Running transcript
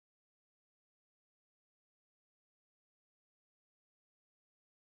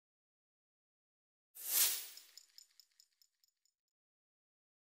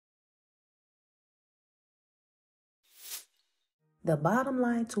The bottom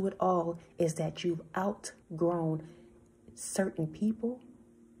line to it all is that you've outgrown certain people,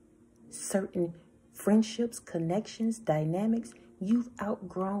 certain friendships, connections, dynamics. You've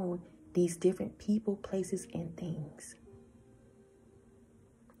outgrown these different people, places, and things.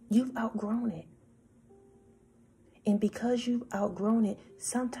 You've outgrown it. And because you've outgrown it,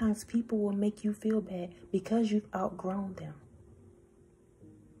 sometimes people will make you feel bad because you've outgrown them.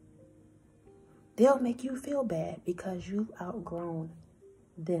 They'll make you feel bad because you've outgrown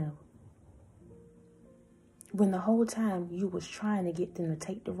them. When the whole time you was trying to get them to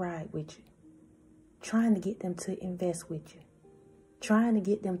take the ride with you, trying to get them to invest with you, trying to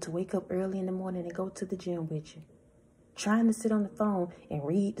get them to wake up early in the morning and go to the gym with you, trying to sit on the phone and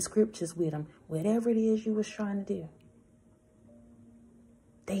read the scriptures with them, whatever it is you was trying to do.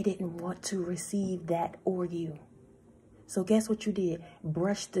 They didn't want to receive that or you. So guess what you did?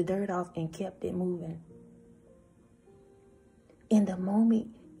 Brushed the dirt off and kept it moving. In the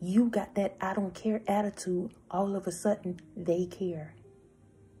moment you got that I don't care attitude, all of a sudden they care.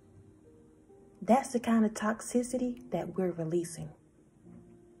 That's the kind of toxicity that we're releasing.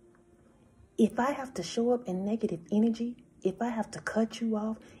 If I have to show up in negative energy, if I have to cut you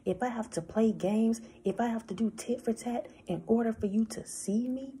off, if I have to play games, if I have to do tit for tat in order for you to see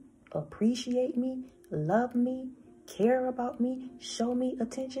me, appreciate me, love me, care about me, show me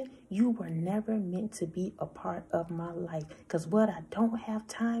attention, you were never meant to be a part of my life. Because what I don't have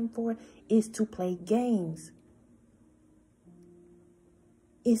time for is to play games.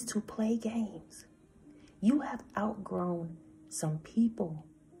 Is to play games. You have outgrown some people,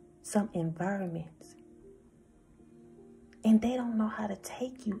 some environments, and they don't know how to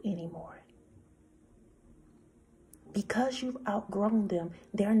take you anymore. Because you've outgrown them,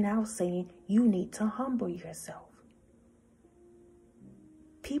 they're now saying you need to humble yourself.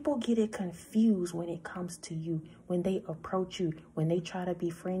 People get it confused when it comes to you, when they approach you, when they try to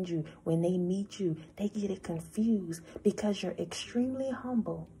befriend you, when they meet you. They get it confused because you're extremely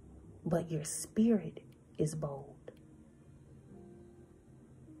humble, but your spirit is bold.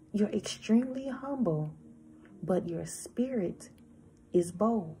 You're extremely humble, but your spirit is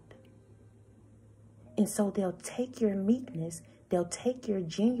bold. And so they'll take your meekness, they'll take your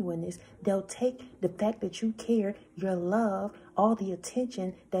genuineness, they'll take the fact that you care, your love, all the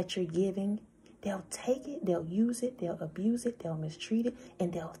attention that you're giving. They'll take it, they'll use it, they'll abuse it, they'll mistreat it,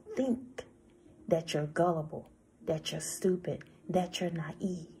 and they'll think that you're gullible, that you're stupid, that you're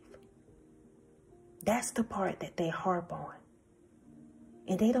naive. That's the part that they harp on.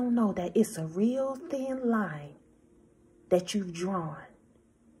 And they don't know that it's a real thin line that you've drawn.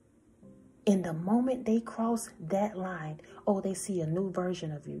 In the moment they cross that line, oh, they see a new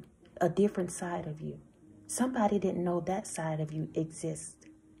version of you, a different side of you. Somebody didn't know that side of you exists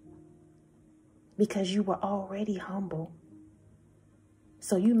because you were already humble.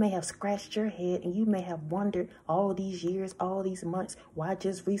 So you may have scratched your head and you may have wondered all these years, all these months, why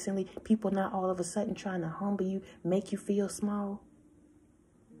just recently people not all of a sudden trying to humble you, make you feel small.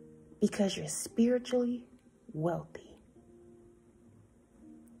 Because you're spiritually wealthy.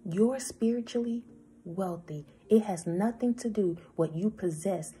 You're spiritually wealthy. It has nothing to do with what you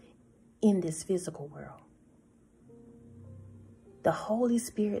possess in this physical world. The Holy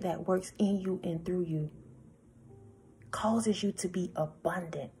Spirit that works in you and through you causes you to be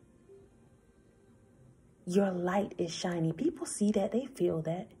abundant. Your light is shining. People see that. They feel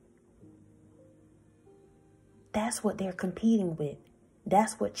that. That's what they're competing with.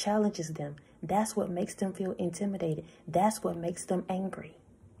 That's what challenges them. That's what makes them feel intimidated. That's what makes them angry.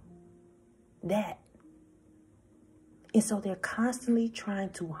 That. And so they're constantly trying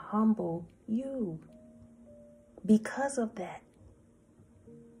to humble you because of that.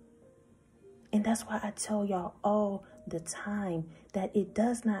 And that's why I tell y'all all the time that it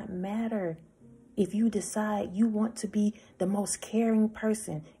does not matter if you decide you want to be the most caring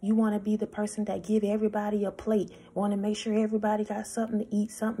person. You want to be the person that give everybody a plate. Want to make sure everybody got something to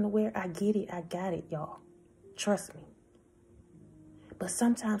eat, something to wear. I get it. I got it, y'all. Trust me. But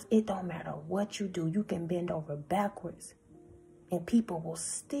sometimes it don't matter what you do. You can bend over backwards and people will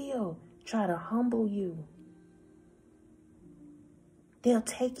still try to humble you. They'll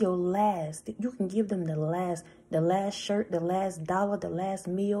take your last. You can give them the last shirt, the last dollar, the last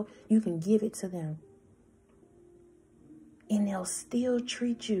meal. You can give it to them. And they'll still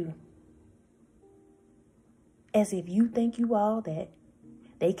treat you as if you think you all that.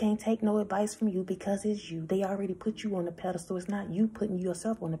 They can't take no advice from you because it's you. They already put you on the pedestal. It's not you putting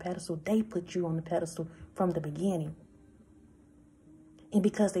yourself on the pedestal. They put you on the pedestal from the beginning. And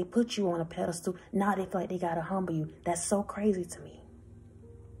because they put you on a pedestal, now they feel like they got to humble you. That's so crazy to me.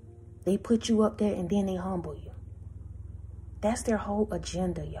 They put you up there and then they humble you. That's their whole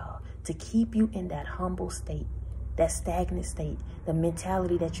agenda, y'all, to keep you in that humble state, that stagnant state, the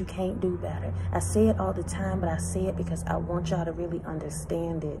mentality that you can't do better. I say it all the time, but I say it because I want y'all to really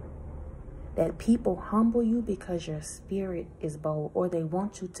understand it. That people humble you because your spirit is bold, or they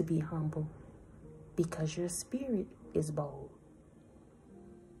want you to be humble because your spirit is bold.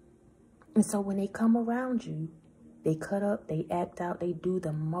 And so when they come around you, they cut up, they act out, they do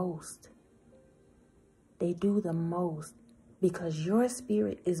the most. They do the most because your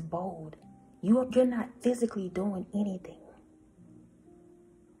spirit is bold. You're not physically doing anything.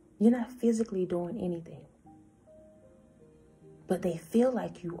 You're not physically doing anything. But they feel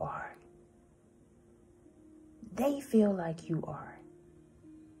like you are. They feel like you are.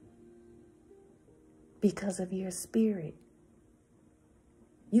 Because of your spirit.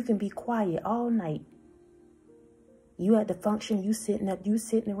 You can be quiet all night. You at the function, you sitting up, you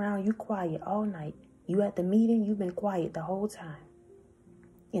sitting around, you quiet all night. You at the meeting, you've been quiet the whole time.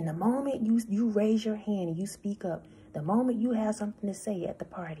 In the moment you raise your hand and you speak up, the moment you have something to say at the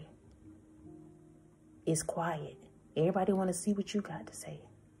party, it's quiet. Everybody want to see what you got to say.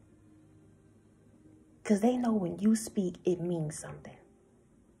 Because they know when you speak, it means something.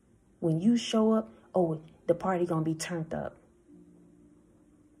 When you show up, oh, the party going to be turned up.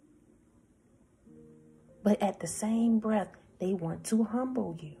 But at the same breath, they want to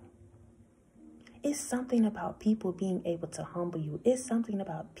humble you. It's something about people being able to humble you. It's something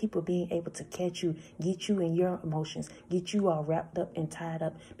about people being able to catch you, get you in your emotions, get you all wrapped up and tied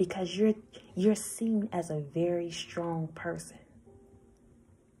up because you're seen as a very strong person.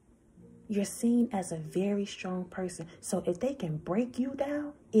 You're seen as a very strong person. So if they can break you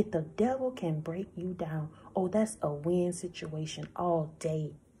down, if the devil can break you down, oh, that's a win situation all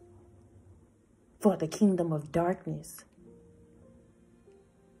day for the kingdom of darkness.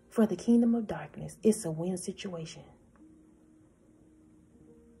 For the kingdom of darkness, it's a win situation.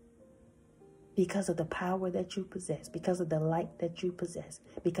 Because of the power that you possess, because of the light that you possess,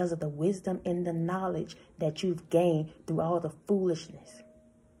 because of the wisdom and the knowledge that you've gained through all the foolishness.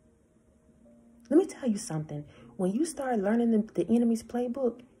 Let me tell you something. When you start learning the enemy's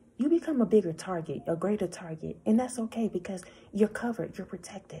playbook, you become a bigger target, a greater target. And that's okay because you're covered, you're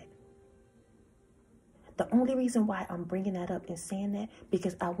protected. The only reason why I'm bringing that up and saying that,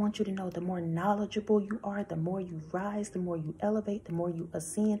 because I want you to know the more knowledgeable you are, the more you rise, the more you elevate, the more you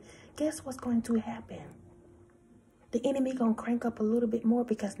ascend, guess what's going to happen? The enemy going to crank up a little bit more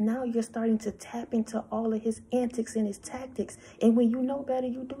because now you're starting to tap into all of his antics and his tactics. And when you know better,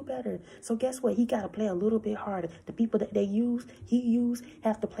 you do better. So guess what? He got to play a little bit harder. The people that he used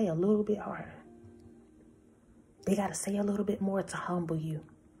have to play a little bit harder. They got to say a little bit more to humble you.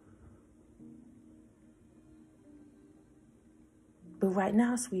 But right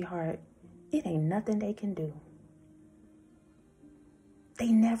now, sweetheart, it ain't nothing they can do.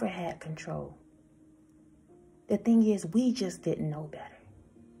 They never had control. The thing is, we just didn't know better.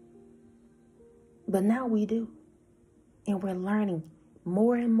 But now we do. And we're learning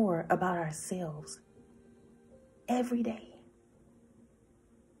more and more about ourselves every day.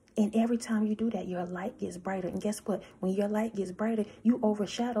 And every time you do that, your light gets brighter. And guess what? When your light gets brighter, you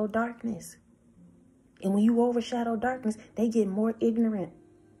overshadow darkness. And when you overshadow darkness, they get more ignorant.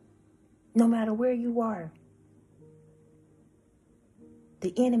 No matter where you are.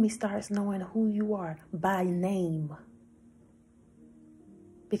 The enemy starts knowing who you are by name.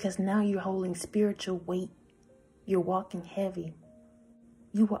 Because now you're holding spiritual weight. You're walking heavy.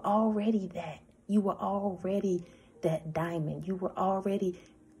 You were already that. You were already that diamond. You were already,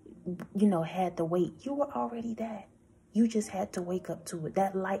 had the weight. You were already that. You just had to wake up to it.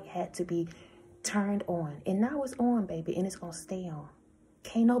 That light had to be turned on. And now it's on, baby, and it's going to stay on.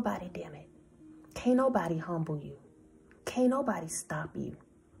 Can't nobody dim it. Can't nobody humble you. Can't nobody stop you.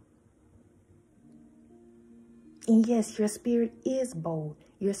 And yes, your spirit is bold.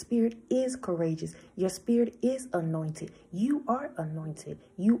 Your spirit is courageous. Your spirit is anointed. You are anointed.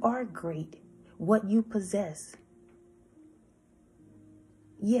 You are great. What you possess.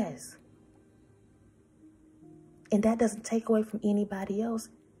 Yes. And that doesn't take away from anybody else.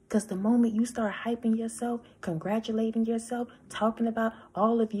 Because the moment you start hyping yourself, congratulating yourself, talking about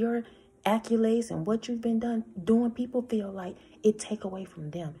all of your accolades and what you've been doing, people feel like it take away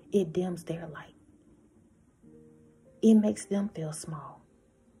from them. It dims their light. It makes them feel small.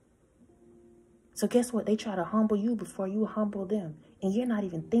 So guess what? They try to humble you before you humble them. And you're not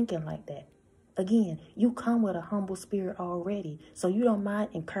even thinking like that. Again, you come with a humble spirit already. So you don't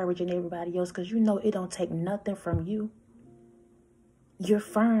mind encouraging everybody else because you know it don't take nothing from you. You're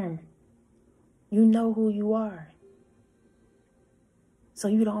firm. You know who you are. So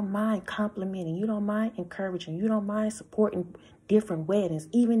you don't mind complimenting. You don't mind encouraging. You don't mind supporting different weddings,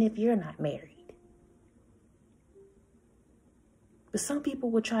 even if you're not married. But some people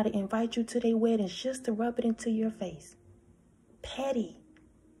will try to invite you to their weddings just to rub it into your face. Petty.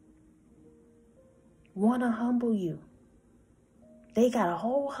 Want to humble you. They got a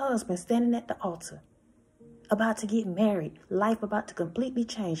whole husband standing at the altar, about to get married, life about to completely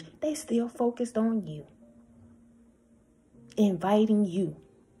change. They still focused on you. Inviting you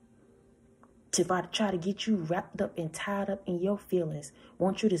to try to get you wrapped up and tied up in your feelings.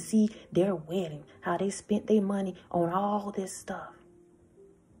 Want you to see their wedding, how they spent their money on all this stuff.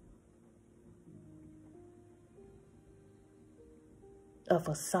 A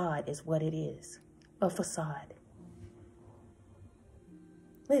facade is what it is. A facade.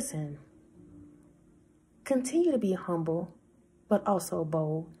 Listen, continue to be humble, but also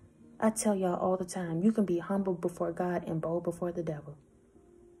bold. I tell y'all all the time, you can be humble before God and bold before the devil.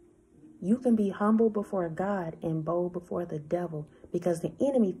 You can be humble before God and bold before the devil, because the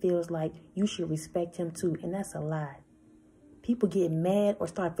enemy feels like you should respect him too, and that's a lie. People get mad or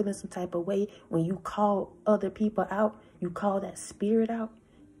start feeling some type of way when you call other people out, you call that spirit out.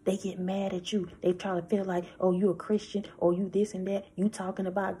 They get mad at you. They try to feel like, oh, you a Christian, or you this and that. You talking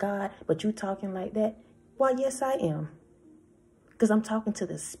about God, but you talking like that. Why, yes, I am. Because I'm talking to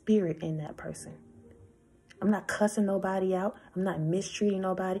the spirit in that person. I'm not cussing nobody out. I'm not mistreating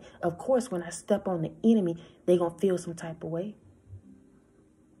nobody. Of course, when I step on the enemy, they going to feel some type of way.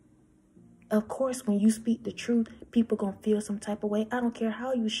 Of course, when you speak the truth, people going to feel some type of way. I don't care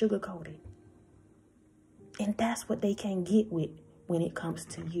how you sugarcoat it. And that's what they can't get with when it comes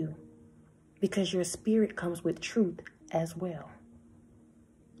to you, because your spirit comes with truth as well.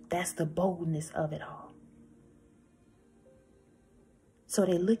 That's the boldness of it all. So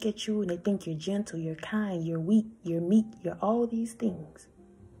they look at you and they think you're gentle, you're kind, you're weak, you're meek, you're all these things.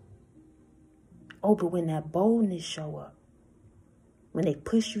 Oh, but when that boldness show up, when they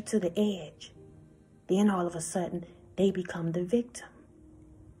push you to the edge, then all of a sudden they become the victim.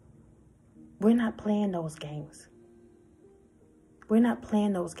 We're not playing those games. We're not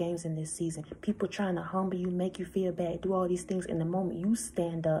playing those games in this season. People trying to humble you, make you feel bad, do all these things. And the moment you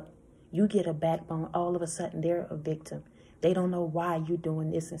stand up, you get a backbone, all of a sudden they're a victim. They don't know why you're doing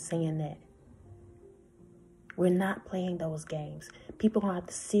this and saying that. We're not playing those games. People don't have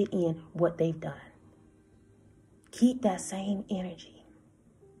to sit in what they've done. Keep that same energy.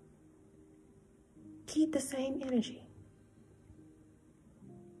 Keep the same energy.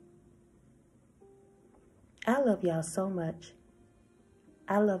 I love y'all so much.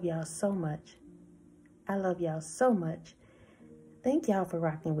 I love y'all so much. I love y'all so much. Thank y'all for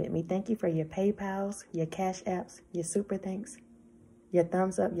rocking with me. Thank you for your PayPals, your Cash Apps, your Super Thanks, your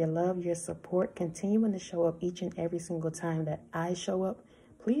thumbs up, your love, your support, continuing to show up each and every single time that I show up.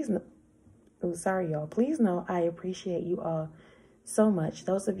 Please know, please know I appreciate you all so much.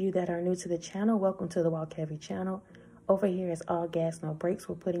 Those of you that are new to the channel, welcome to the Walk Heavy channel. Over here is all gas, no brakes.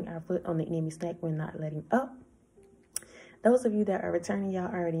 We're putting our foot on the enemy's neck. We're not letting up. Those of you that are returning,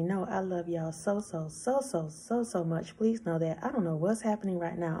 y'all already know I love y'all so much. Please know that I don't know what's happening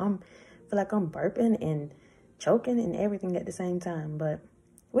right now. I feel like I'm burping and choking and everything at the same time. But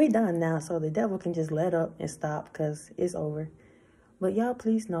we're done now, so the devil can just let up and stop because it's over. But y'all,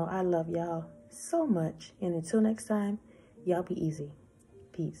 please know I love y'all so much. And until next time, y'all be easy.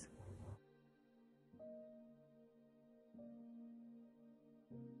 Peace.